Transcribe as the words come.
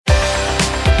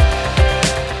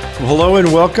Well, hello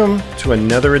and welcome to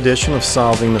another edition of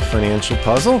Solving the Financial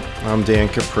Puzzle. I'm Dan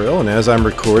Caprill, and as I'm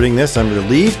recording this, I'm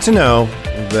relieved to know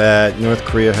that North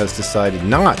Korea has decided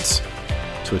not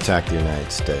to attack the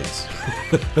United States.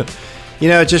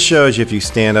 It just shows you if you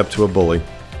stand up to a bully,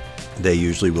 they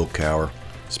usually will cower,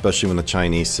 especially when the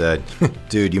Chinese said,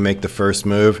 dude, you make the first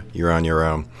move, you're on your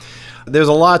own. There's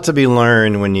a lot to be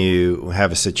learned when you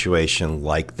have a situation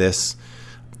like this.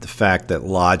 The fact that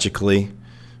logically,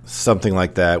 something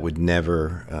like that would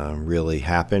never really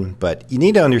happen. But you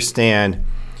need to understand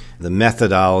the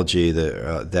methodology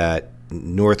that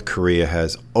North Korea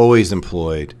has always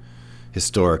employed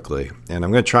historically. And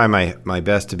I'm going to try my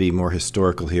best to be more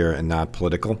historical here and not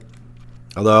political.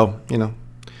 Although,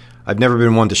 I've never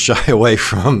been one to shy away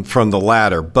from the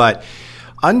latter. But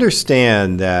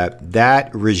understand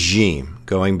that regime,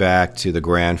 going back to the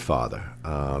grandfather,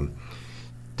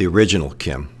 the original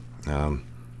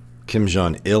Kim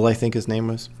Jong-il, I think his name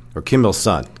was, or Kim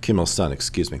Il-sung,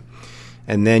 excuse me.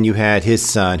 And then you had his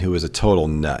son, who was a total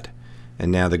nut, and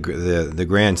now the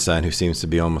grandson, who seems to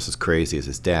be almost as crazy as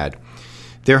his dad.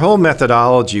 Their whole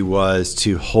methodology was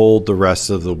to hold the rest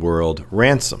of the world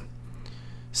ransom,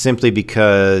 simply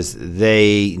because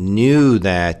they knew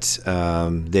that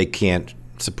they can't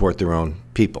support their own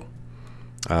people.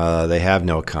 They have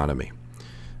no economy.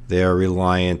 They are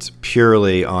reliant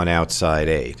purely on outside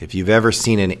aid. If you've ever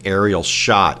seen an aerial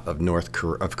shot of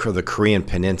the Korean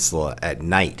Peninsula at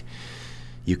night,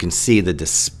 you can see the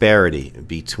disparity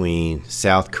between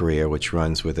South Korea, which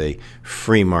runs with a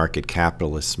free market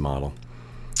capitalist model,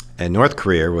 and North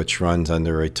Korea, which runs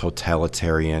under a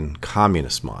totalitarian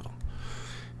communist model.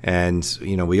 And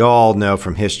we all know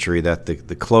from history that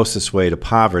the closest way to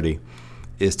poverty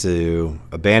is to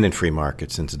abandon free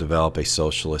markets and to develop a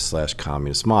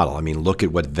socialist/communist model. I mean, look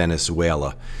at what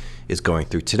Venezuela is going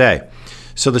through today.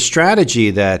 So the strategy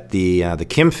that the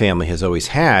Kim family has always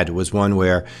had was one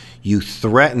where you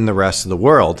threaten the rest of the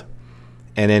world,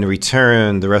 and in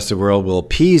return, the rest of the world will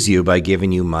appease you by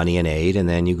giving you money and aid, and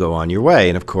then you go on your way.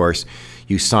 And of course,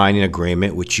 you sign an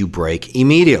agreement which you break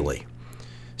immediately.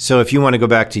 So if you want to go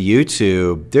back to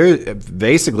YouTube,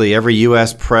 basically every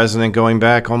U.S. president going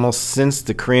back almost since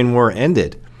the Korean War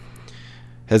ended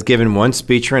has given one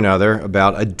speech or another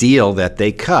about a deal that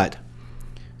they cut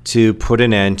to put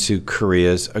an end to North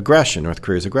Korea's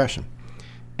aggression.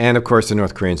 And of course, the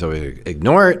North Koreans always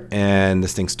ignore it, and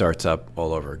this thing starts up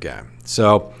all over again.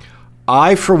 So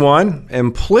I, for one,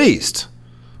 am pleased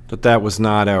that was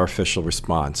not our official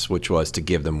response, which was to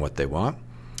give them what they want.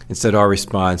 Instead, our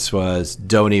response was,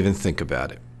 don't even think about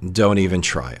it. Don't even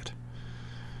try it.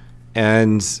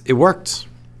 And it worked.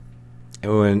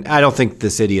 And I don't think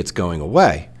this idiot's going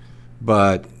away,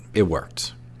 but it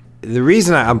worked. The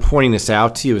reason I'm pointing this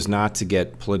out to you is not to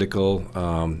get political.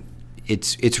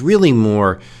 It's really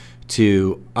more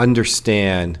to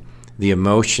understand the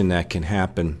emotion that can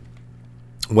happen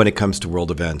when it comes to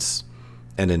world events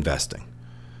and investing.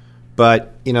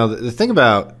 But, the thing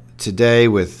about today,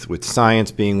 with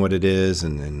science being what it is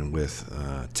and with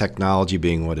technology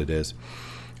being what it is,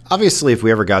 obviously if we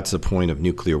ever got to the point of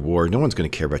nuclear war, no one's going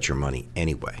to care about your money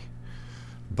anyway.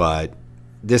 But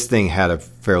this thing had a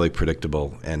fairly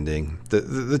predictable ending.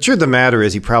 The truth of the matter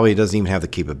is he probably doesn't even have the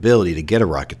capability to get a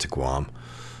rocket to Guam.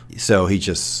 So he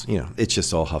just, it's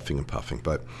just all huffing and puffing.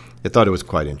 But I thought it was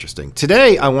quite interesting.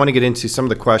 Today, I want to get into some of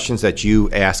the questions that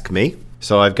you ask me.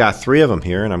 So I've got 3 of them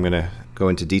here, and I'm going to go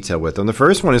into detail with them. The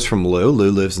first one is from Lou. Lou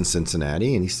lives in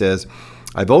Cincinnati, and he says,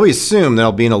 I've always assumed that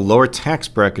I'll be in a lower tax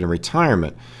bracket in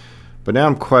retirement, but now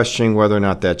I'm questioning whether or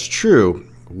not that's true.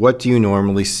 What do you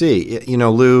normally see?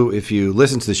 Lou, if you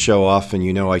listen to the show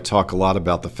often, I talk a lot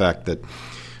about the fact that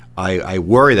I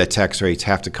worry that tax rates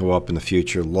have to go up in the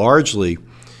future, largely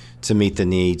to meet the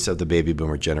needs of the baby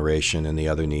boomer generation and the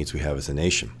other needs we have as a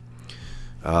nation.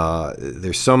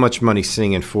 There's so much money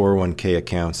sitting in 401k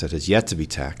accounts that has yet to be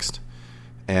taxed.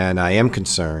 And I am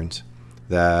concerned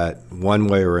that one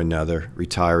way or another,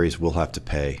 retirees will have to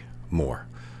pay more.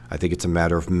 I think it's a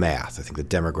matter of math. I think the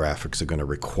demographics are going to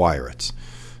require it.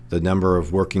 The number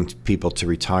of working people to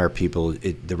retire people,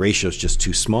 the ratio is just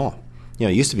too small.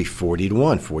 It used to be 40 to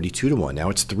 1, 42 to 1. Now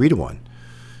it's 3 to 1.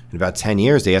 In about 10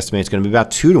 years, they estimate it's going to be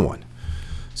about 2 to 1.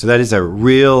 So that is a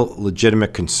real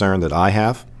legitimate concern that I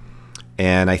have.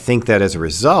 And I think that as a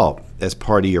result, as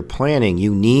part of your planning,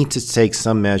 you need to take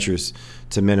some measures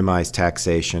to minimize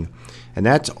taxation. And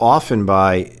that's often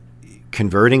by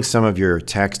converting some of your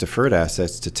tax-deferred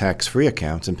assets to tax-free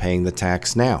accounts and paying the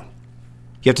tax now.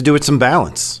 You have to do it with some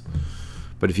balance.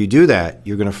 But if you do that,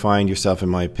 you're going to find yourself, in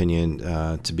my opinion,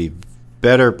 to be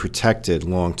better protected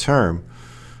long-term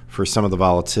for some of the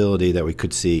volatility that we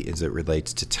could see as it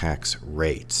relates to tax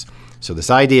rates. So this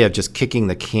idea of just kicking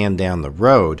the can down the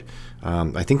road,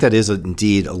 I think that is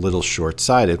indeed a little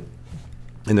short-sighted.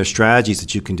 And there's strategies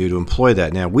that you can do to employ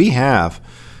that. Now, we have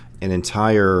an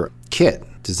entire kit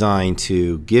designed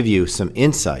to give you some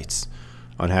insights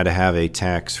on how to have a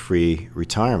tax-free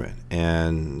retirement.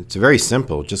 And it's very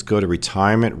simple. Just go to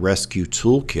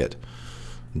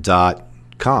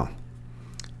retirementrescuetoolkit.com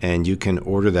and you can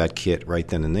order that kit right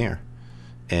then and there.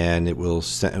 And it will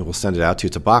send it out to you.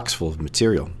 It's a box full of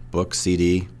material, book,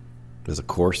 CD, there's a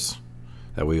course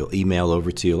that we will email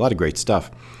over to you, a lot of great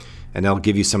stuff. And that'll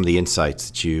give you some of the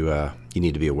insights that you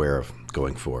need to be aware of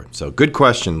going forward. So good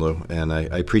question, Lou, and I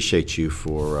appreciate you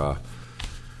for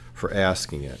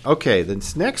asking it. Okay,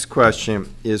 this next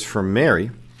question is from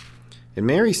Mary. And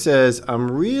Mary says,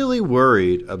 I'm really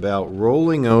worried about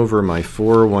rolling over my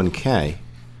 401k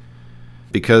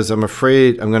because I'm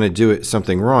afraid I'm going to do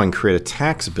something wrong, create a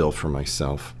tax bill for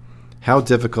myself. How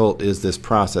difficult is this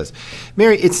process?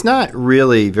 Mary, it's not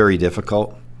really very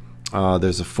difficult.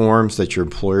 There's a forms that your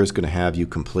employer is going to have you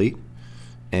complete,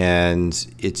 and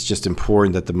it's just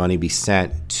important that the money be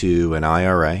sent to an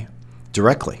IRA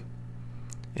directly.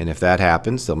 And if that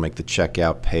happens, they'll make the check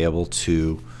out payable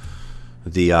to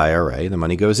the IRA. The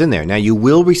money goes in there. Now, you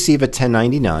will receive a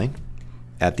 1099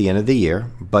 at the end of the year,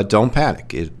 but don't panic.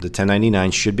 The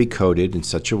 1099 should be coded in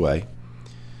such a way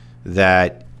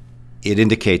that it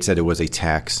indicates that it was a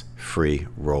tax-free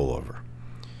rollover.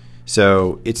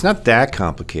 So it's not that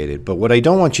complicated, but what I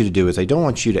don't want you to do is I don't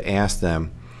want you to ask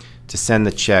them to send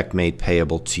the check made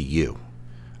payable to you.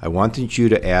 I wanted you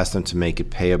to ask them to make it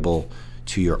payable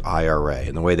to your IRA.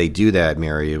 And the way they do that,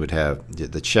 Mary, it would have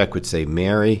the check would say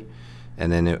Mary and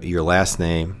then your last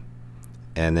name.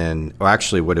 And then, I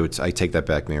take that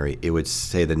back, Mary. It would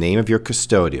say the name of your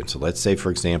custodian. So let's say,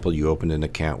 for example, you opened an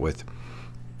account with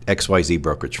XYZ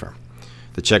brokerage firm.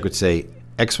 The check would say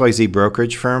XYZ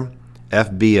brokerage firm,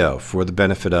 FBO, for the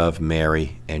benefit of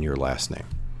Mary and your last name.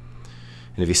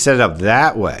 And if you set it up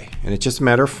that way, and it's just a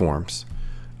matter of forms,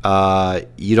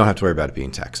 you don't have to worry about it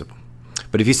being taxable.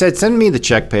 But if you said, send me the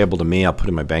check payable to me, I'll put it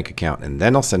in my bank account, and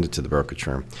then I'll send it to the brokerage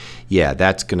firm, yeah,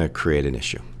 that's going to create an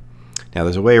issue. Now,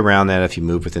 there's a way around that if you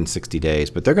move within 60 days,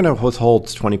 but they're going to withhold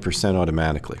 20%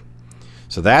 automatically.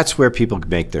 So that's where people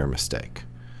make their mistake.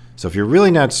 So if you're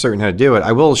really not certain how to do it,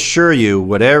 I will assure you,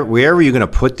 wherever you're going to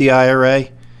put the IRA,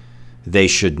 they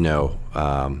should know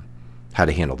how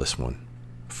to handle this one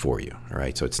for you. All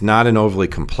right. So it's not an overly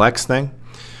complex thing.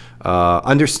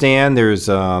 Understand there's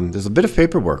a bit of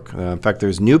paperwork. In fact,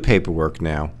 there's new paperwork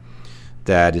now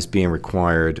that is being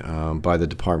required by the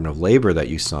Department of Labor that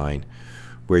you sign,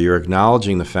 where you're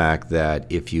acknowledging the fact that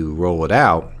if you roll it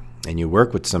out and you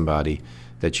work with somebody,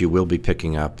 that you will be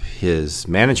picking up his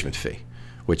management fee,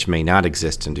 which may not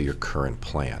exist under your current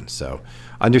plan. So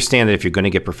understand that if you're going to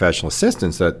get professional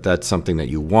assistance, that's something that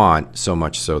you want, so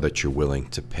much so that you're willing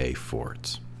to pay for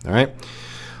it. All right.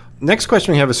 Next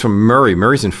question we have is from Murray.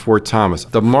 Murray's in Fort Thomas.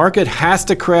 The market has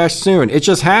to crash soon. It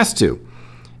just has to.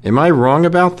 Am I wrong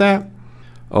about that?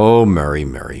 Oh, Murray.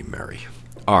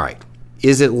 All right.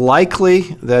 Is it likely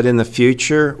that in the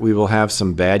future we will have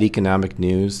some bad economic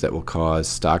news that will cause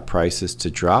stock prices to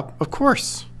drop? Of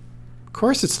course. Of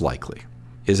course it's likely.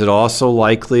 Is it also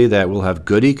likely that we'll have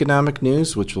good economic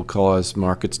news which will cause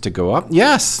markets to go up?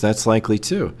 Yes, that's likely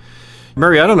too.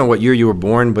 Murray, I don't know what year you were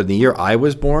born, but the year I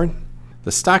was born,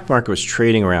 the stock market was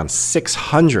trading around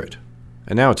 600,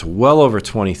 and now it's well over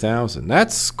 20,000.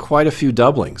 That's quite a few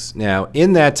doublings. Now,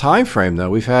 in that time frame, though,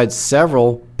 we've had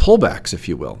several pullbacks, if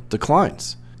you will,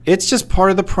 declines. It's just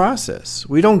part of the process.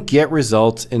 We don't get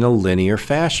results in a linear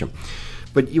fashion.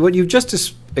 But what you've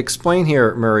just explained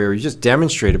here, Murray, or you just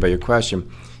demonstrated by your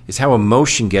question, is how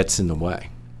emotion gets in the way.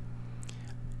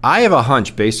 I have a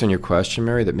hunch, based on your question,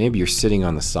 Mary, that maybe you're sitting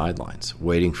on the sidelines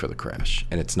waiting for the crash,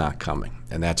 and it's not coming,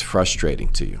 and that's frustrating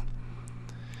to you.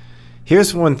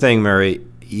 Here's one thing, Mary,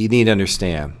 you need to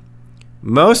understand.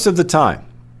 Most of the time,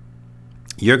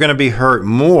 you're going to be hurt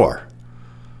more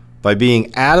by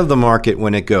being out of the market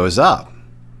when it goes up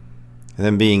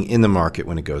than being in the market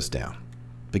when it goes down,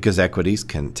 because equities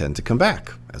can tend to come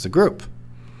back as a group.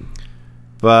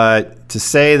 But to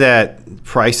say that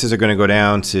prices are going to go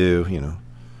down to,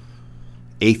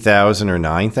 8,000 or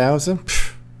 9,000,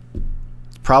 it's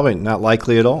probably not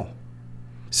likely at all.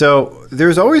 So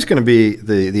there's always going to be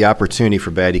the opportunity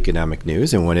for bad economic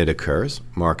news, and when it occurs,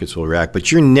 markets will react.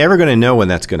 But you're never going to know when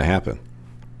that's going to happen.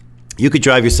 You could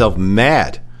drive yourself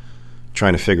mad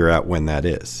trying to figure out when that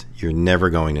is. You're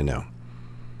never going to know.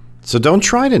 So don't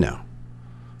try to know.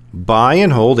 Buy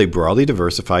and hold a broadly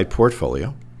diversified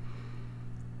portfolio.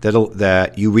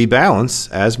 that you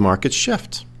rebalance as markets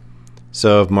shift.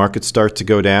 So if markets start to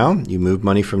go down, you move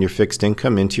money from your fixed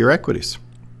income into your equities.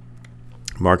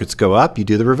 Markets go up, you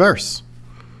do the reverse.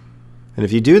 And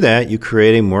if you do that, you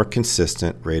create a more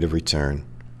consistent rate of return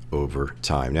over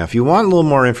time. Now, if you want a little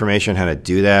more information on how to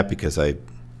do that, because I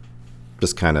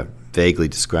just kind of vaguely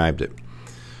described it,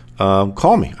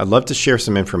 call me. I'd love to share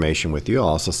some information with you. I'll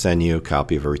also send you a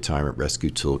copy of a Retirement Rescue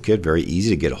Toolkit. Very easy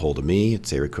to get a hold of me.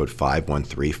 It's area code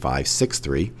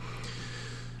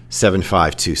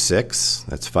 513-563-7526.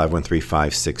 That's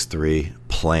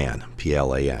 513-563-PLAN,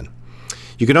 P-L-A-N.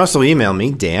 You can also email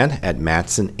me,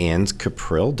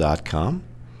 dan@matsonandcaprill.com,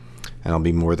 and I'll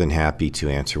be more than happy to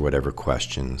answer whatever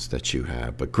questions that you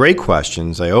have. But great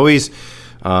questions. I always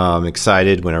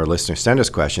excited when our listeners send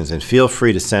us questions, and feel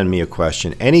free to send me a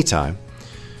question anytime.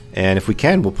 And if we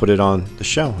can, we'll put it on the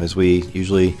show, as we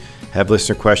usually have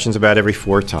listener questions about every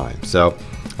 4 times. So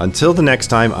until the next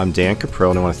time, I'm Dan Caprill,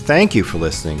 and I want to thank you for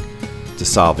listening to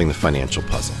Solving the Financial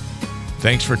Puzzle.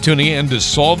 Thanks for tuning in to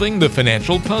Solving the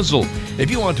Financial Puzzle.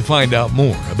 If you want to find out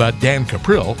more about Dan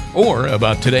Caprill or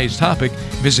about today's topic,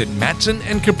 visit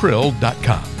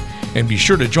matsonandcaprill.com. And be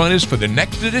sure to join us for the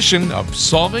next edition of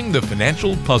Solving the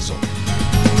Financial Puzzle.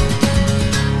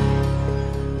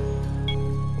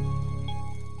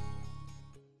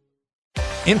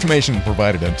 Information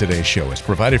provided on today's show is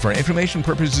provided for information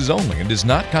purposes only and does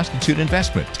not constitute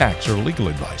investment, tax, or legal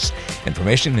advice.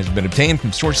 Information has been obtained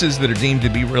from sources that are deemed to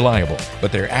be reliable,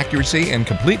 but their accuracy and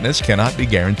completeness cannot be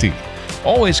guaranteed.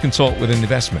 Always consult with an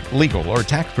investment, legal, or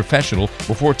tax professional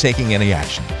before taking any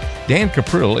action. Dan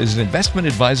Caprill is an investment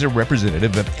advisor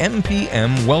representative of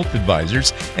MPM Wealth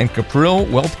Advisors and Caprill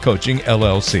Wealth Coaching,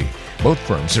 LLC. Both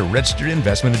firms are registered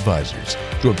investment advisors.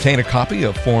 To obtain a copy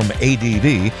of Form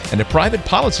ADV and a private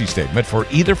policy statement for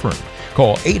either firm,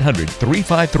 call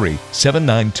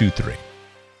 800-353-7923.